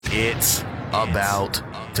It's about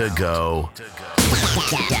to go down.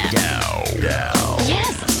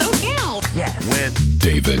 Yes, so down. Yes. With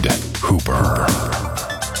David Hooper.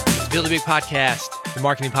 Build a Big Podcast, the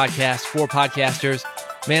marketing podcast for podcasters.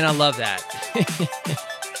 Man, I love that.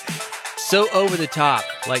 So over the top,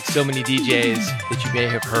 like so many DJs that you may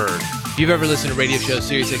have heard. If you've ever listened to radio shows,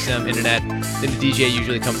 Sirius XM, internet, then the DJ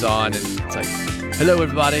usually comes on and it's like, hello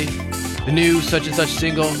everybody, the new such and such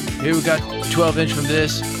single. Here we got 12-inch from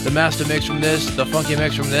this, the master mix from this, the funky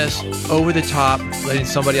mix from this. Over the top, letting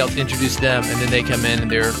somebody else introduce them, and then they come in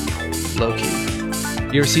and they're low-key.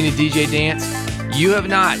 You ever seen a DJ dance? You have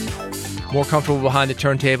not. More comfortable behind the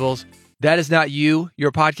turntables. That is not you. You're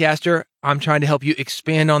a podcaster. I'm trying to help you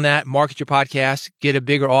expand on that, market your podcast, get a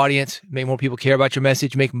bigger audience, make more people care about your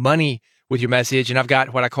message, make money with your message. And I've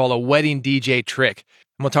got what I call a wedding DJ trick.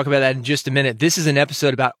 I'm going to talk about that in just a minute. This is an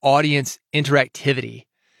episode about audience interactivity.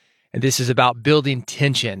 And this is about building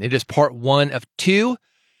tension. It is part 1 of 2.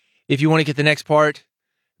 If you want to get the next part,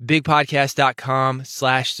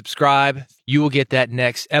 bigpodcast.com/subscribe. You will get that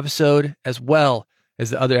next episode as well as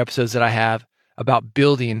the other episodes that I have about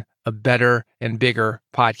building a better and bigger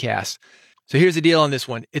podcast. So here's the deal on this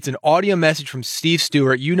one. It's an audio message from Steve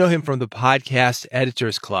Stewart. You know him from the Podcast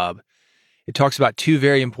Editors Club. It talks about 2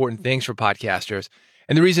 very important things for podcasters.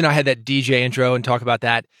 And the reason I had that DJ intro and talk about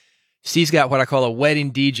that, Steve's got what I call a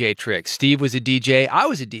wedding DJ trick. Steve was a DJ. I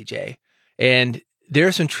was a DJ. And there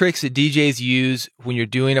are some tricks that DJs use when you're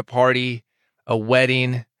doing a party, a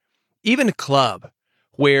wedding, even a club,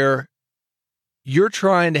 where you're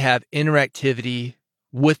trying to have interactivity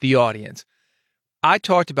with the audience. I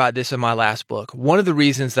talked about this in my last book. One of the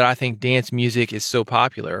reasons that I think dance music is so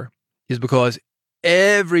popular is because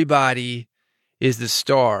everybody is the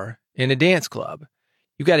star in a dance club.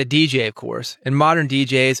 You've got a DJ, of course, and modern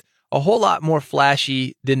DJs, a whole lot more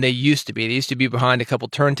flashy than they used to be. They used to be behind a couple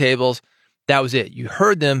turntables. That was it. You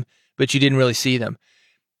heard them, but you didn't really see them.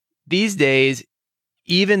 These days,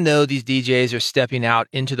 even though these DJs are stepping out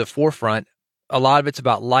into the forefront, a lot of it's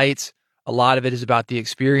about lights. A lot of it is about the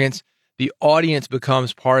experience. The audience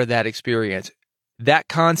becomes part of that experience. That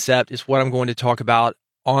concept is what I'm going to talk about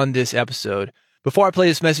on this episode. Before I play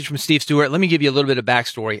this message from Steve Stewart, let me give you a little bit of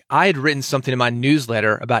backstory. I had written something in my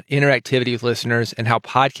newsletter about interactivity with listeners and how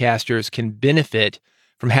podcasters can benefit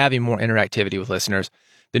from having more interactivity with listeners.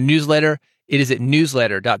 The newsletter, it is at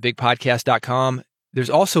newsletter.bigpodcast.com. There's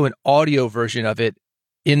also an audio version of it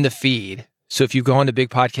in the feed. So if you go on to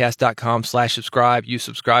bigpodcast.com/subscribe, you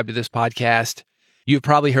subscribe to this podcast, you've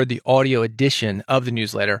probably heard the audio edition of the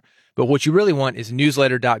newsletter. But what you really want is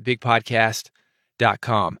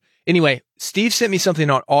newsletter.bigpodcast.com. Anyway, Steve sent me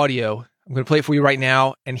something on audio. I'm going to play it for you right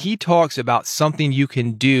now. And he talks about something you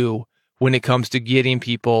can do when it comes to getting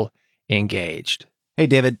people engaged. Hey,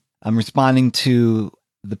 David, I'm responding to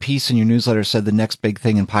the piece in your newsletter said the next big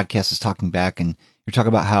thing in podcasts is talking back. And you're talking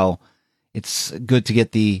about how it's good to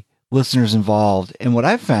get the listeners involved. And what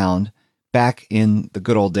I found back in the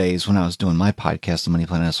good old days when I was doing my podcast, the Money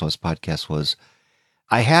Plan SOS podcast, was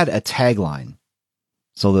I had a tagline.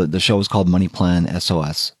 So the show was called Money Plan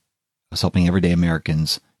SOS. I was helping everyday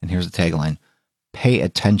Americans. And here's the tagline: pay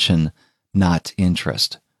attention, not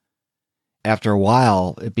interest. After a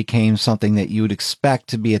while, it became something that you would expect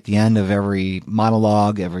to be at the end of every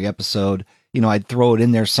monologue, every episode. You know, I'd throw it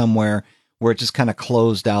in there somewhere where it just kind of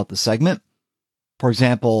closed out the segment. For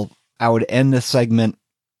example, I would end the segment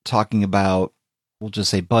talking about, we'll just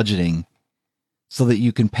say budgeting, so that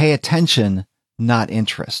you can pay attention, not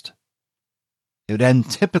interest. It would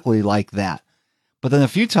end typically like that. But then a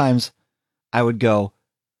few times I would go,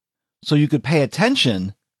 so you could pay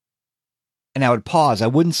attention, and I would pause. I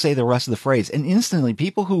wouldn't say the rest of the phrase. And instantly,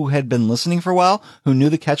 people who had been listening for a while, who knew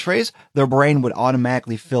the catchphrase, their brain would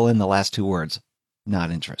automatically fill in the last 2 words,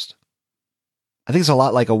 not interest. I think it's a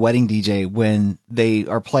lot like a wedding DJ when they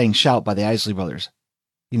are playing Shout by the Isley Brothers.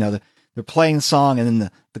 You know, they're playing the song and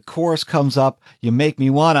then the chorus comes up, you make me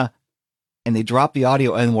wanna, and they drop the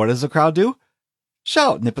audio. And what does the crowd do?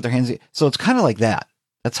 Shout. And they put their hands. So it's kind of like that.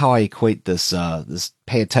 That's how I equate this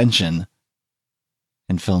pay attention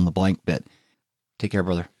and fill in the blank bit. Take care,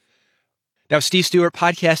 brother. Now, Steve Stewart,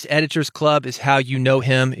 Podcast Editors Club is how you know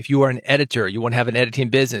him. If you are an editor, you want to have an editing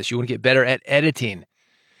business, you want to get better at editing,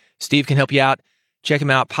 Steve can help you out. Check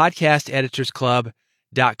him out,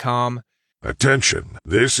 podcasteditorsclub.com. Attention,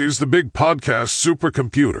 this is the Big Podcast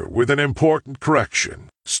Supercomputer with an important correction.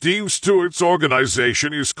 Steve Stewart's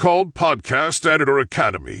organization is called Podcast Editor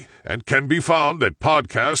Academy and can be found at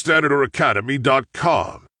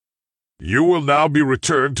podcasteditoracademy.com. You will now be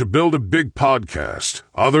returned to build a big podcast,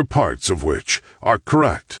 other parts of which are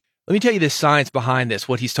correct. Let me tell you the science behind this,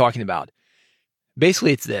 what he's talking about.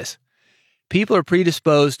 Basically, it's this. People are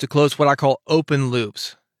predisposed to close what I call open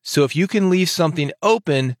loops. So if you can leave something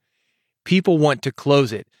open, people want to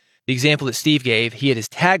close it. The example that Steve gave, he had his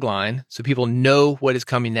tagline, so people know what is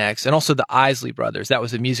coming next. And also the Isley Brothers, that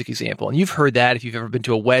was a music example. And you've heard that if you've ever been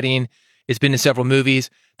to a wedding. It's been in several movies.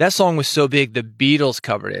 That song was so big, the Beatles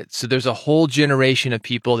covered it. So there's a whole generation of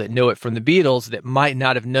people that know it from the Beatles that might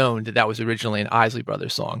not have known that that was originally an Isley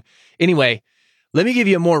Brothers song. Anyway, let me give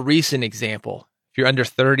you a more recent example. If you're under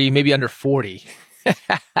 30, maybe under 40.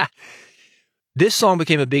 This song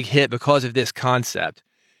became a big hit because of this concept.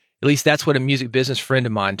 At least that's what a music business friend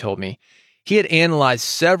of mine told me. He had analyzed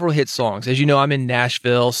several hit songs. As you know, I'm in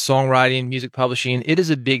Nashville, songwriting, music publishing. It is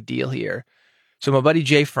a big deal here. So my buddy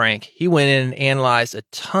Jay Frank, he went in and analyzed a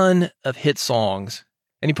ton of hit songs,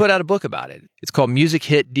 and he put out a book about it. It's called Music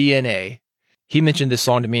Hit DNA. He mentioned this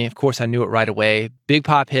song to me. Of course, I knew it right away. Big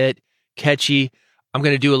pop hit, catchy. I'm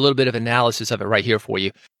going to do a little bit of analysis of it right here for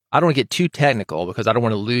you. I don't want to get too technical because I don't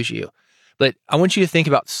want to lose you. But I want you to think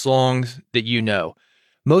about songs that you know.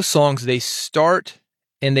 Most songs, they start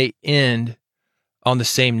and they end on the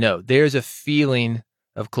same note. There's a feeling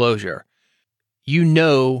of closure. You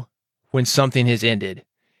know when something has ended.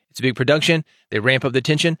 It's a big production. They ramp up the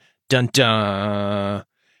tension. Dun dun.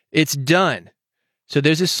 It's done. So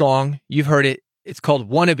there's this song. You've heard it. It's called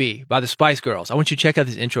Wannabe by the Spice Girls. I want you to check out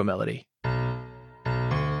this intro melody.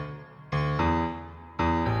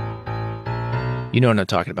 You know what I'm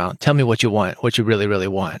talking about. Tell me what you want, what you really, really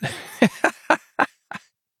want.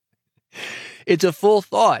 It's a full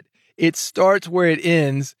thought. It starts where it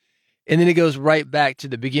ends, and then it goes right back to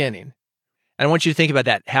the beginning. And I want you to think about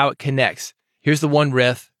that, how it connects. Here's the one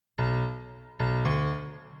riff.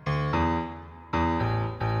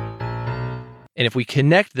 And if we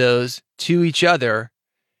connect those to each other,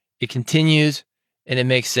 it continues and it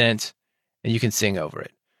makes sense and you can sing over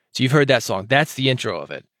it. So you've heard that song. That's the intro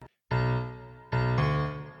of it.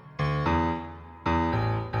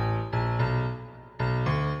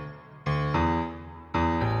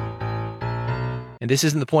 And this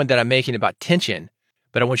isn't the point that I'm making about tension,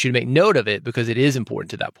 but I want you to make note of it because it is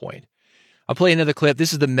important to that point. I'll play another clip.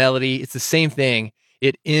 This is the melody. It's the same thing.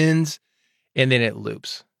 It ends and then it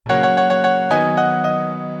loops.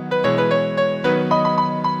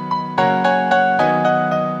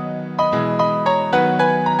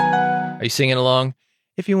 Are you singing along?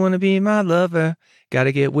 If you want to be my lover,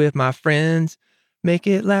 gotta get with my friends. Make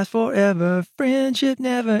it last forever. Friendship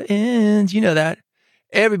never ends. You know that.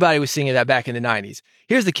 Everybody was singing that back in the 90s.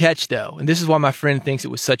 Here's the catch, though, and this is why my friend thinks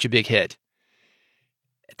it was such a big hit.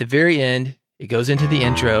 At the very end, it goes into the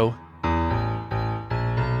intro,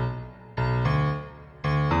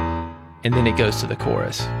 and then it goes to the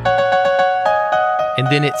chorus. And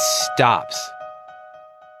then it stops.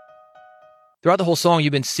 Throughout the whole song,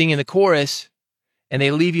 you've been singing the chorus, and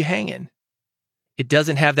they leave you hanging. It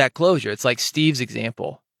doesn't have that closure. It's like Steve's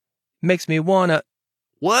example. Makes me wanna,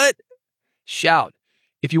 what? Shout.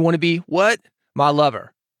 If you want to be, what? My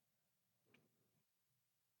lover.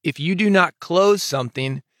 If you do not close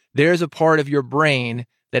something, there's a part of your brain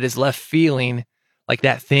that is left feeling like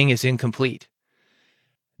that thing is incomplete.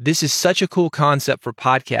 This is such a cool concept for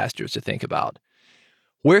podcasters to think about.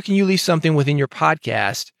 Where can you leave something within your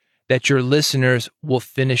podcast that your listeners will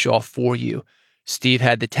finish off for you? Steve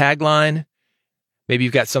had the tagline. Maybe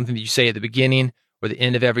you've got something that you say at the beginning or the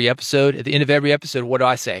end of every episode. At the end of every episode, what do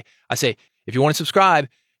I say? I say, if you want to subscribe,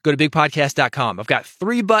 go to bigpodcast.com. I've got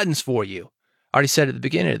 3 buttons for you. I already said at the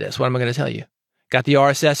beginning of this. What am I going to tell you? Got the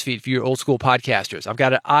RSS feed for your old school podcasters. I've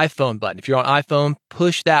got an iPhone button. If you're on iPhone,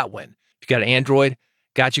 push that one. If you got an Android,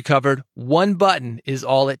 got you covered. 1 button is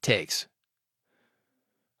all it takes.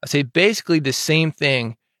 I say basically the same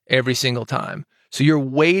thing every single time. So you're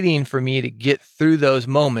waiting for me to get through those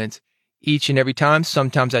moments each and every time.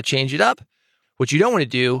 Sometimes I change it up. What you don't want to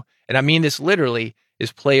do, and I mean this literally,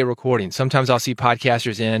 is play a recording. Sometimes I'll see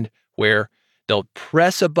podcasters end where they'll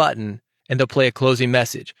press a button and they'll play a closing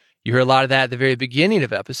message. You hear a lot of that at the very beginning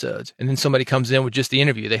of episodes, and then somebody comes in with just the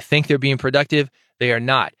interview. They think they're being productive. They are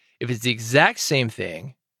not. If it's the exact same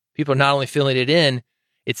thing, people are not only filling it in,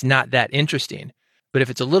 it's not that interesting. But if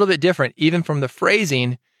it's a little bit different, even from the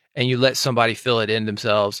phrasing, and you let somebody fill it in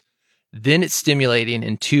themselves, then it's stimulating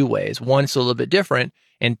in 2 ways. 1, it's a little bit different,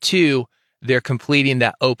 and 2, they're completing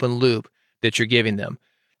that open loop that you're giving them.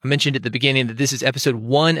 I mentioned at the beginning that this is episode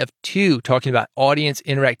 1 of 2 talking about audience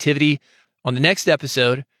interactivity. On the next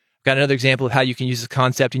episode, I've got another example of how you can use this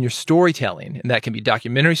concept in your storytelling. And that can be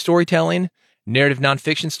documentary storytelling, narrative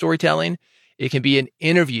nonfiction storytelling. It can be in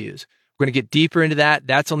interviews. We're going to get deeper into that.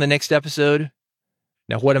 That's on the next episode.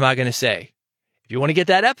 Now, what am I going to say? If If you want to get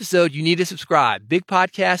that episode, you need to subscribe.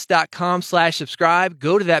 bigpodcast.com/subscribe.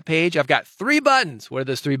 Go to that page. I've got 3 buttons. What are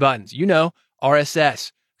those 3 buttons? You know,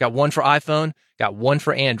 RSS. Got one for iPhone, got one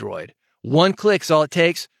for Android. 1 click's all it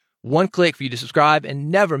takes. 1 click for you to subscribe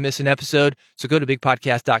and never miss an episode. So go to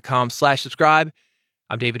bigpodcast.com/subscribe.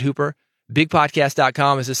 I'm David Hooper.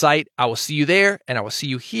 Bigpodcast.com is the site. I will see you there, and I will see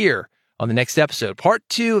you here on the next episode. Part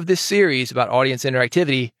 2 of this series about audience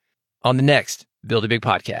interactivity on the next Build a Big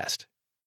Podcast.